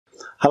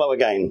Hello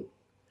again.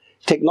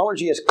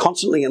 Technology is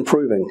constantly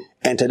improving,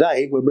 and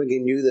today we're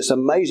bringing you this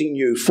amazing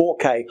new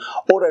 4K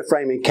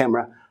auto-framing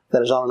camera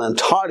that is on an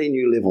entirely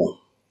new level.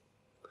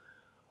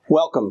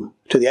 Welcome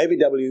to the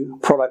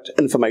AVW Product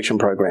Information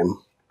Program.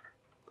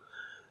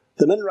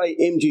 The Minrray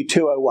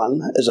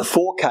MG201 is a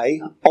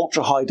 4K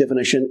ultra-high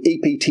definition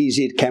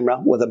ePTZ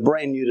camera with a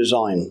brand new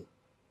design.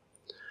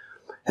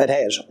 It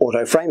has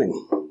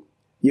auto-framing,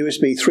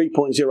 USB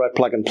 3.0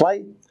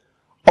 plug-and-play,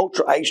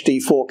 Ultra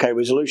HD 4K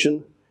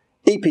resolution,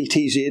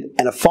 ePTZ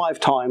and a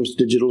 5x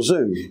digital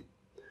zoom.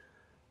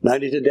 No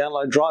need to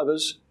download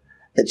drivers,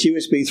 it's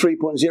USB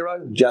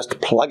 3.0,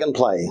 just plug and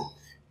play.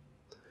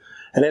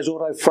 It has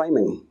auto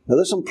framing. Now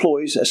this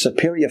employs a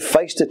superior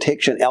face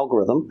detection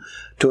algorithm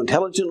to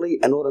intelligently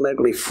and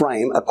automatically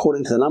frame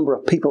according to the number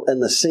of people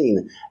in the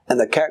scene, and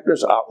the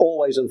characters are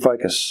always in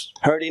focus.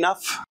 Heard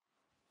enough?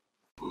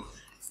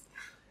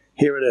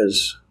 Here it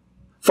is.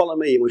 Follow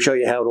me and we'll show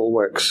you how it all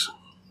works.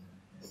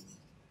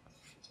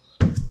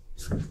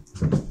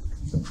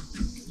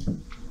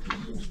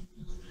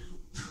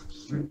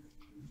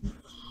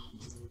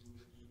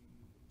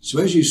 So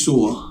as you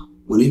saw,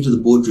 when I entered the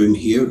boardroom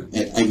here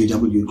at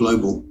AVW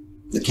Global,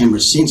 the camera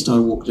sensed I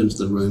walked into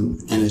the room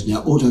and is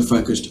now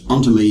auto-focused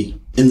onto me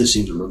in the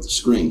centre of the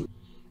screen.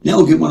 Now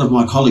I'll get one of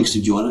my colleagues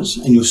to join us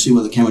and you'll see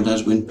what the camera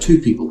does when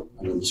two people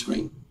are on the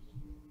screen.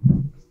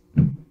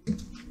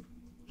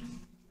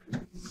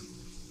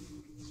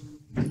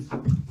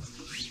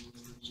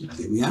 So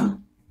there we are.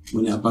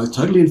 We're now both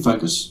totally in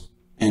focus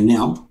and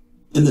now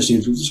in the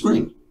centre of the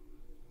screen.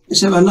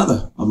 Let's have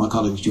another of my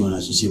colleagues join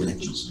us and see what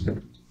happens.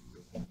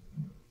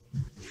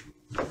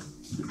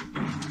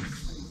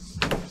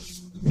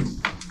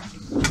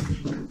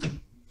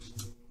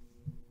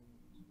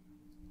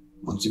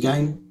 Once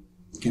again,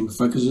 the camera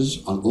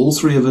focuses on all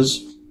three of us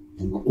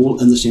and we're all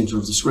in the centre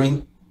of the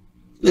screen.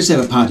 Let's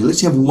have a party.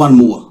 Let's have one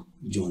more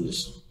join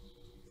us.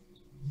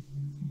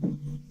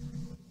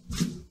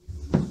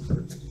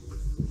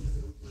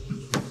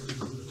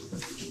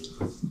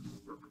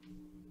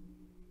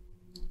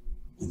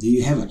 And there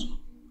you have it.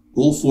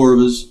 All four of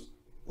us,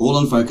 all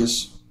in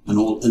focus and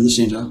all in the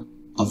centre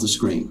of the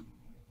screen.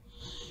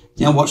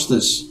 Now watch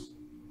this.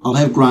 I'll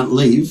have Grant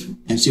leave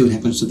and see what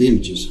happens to the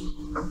images.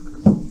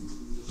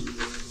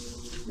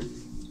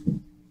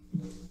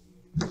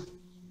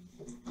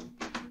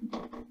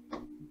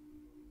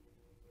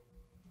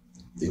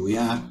 There we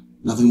are,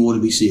 nothing more to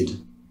be said.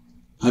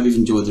 Hope you've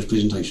enjoyed this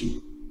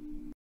presentation.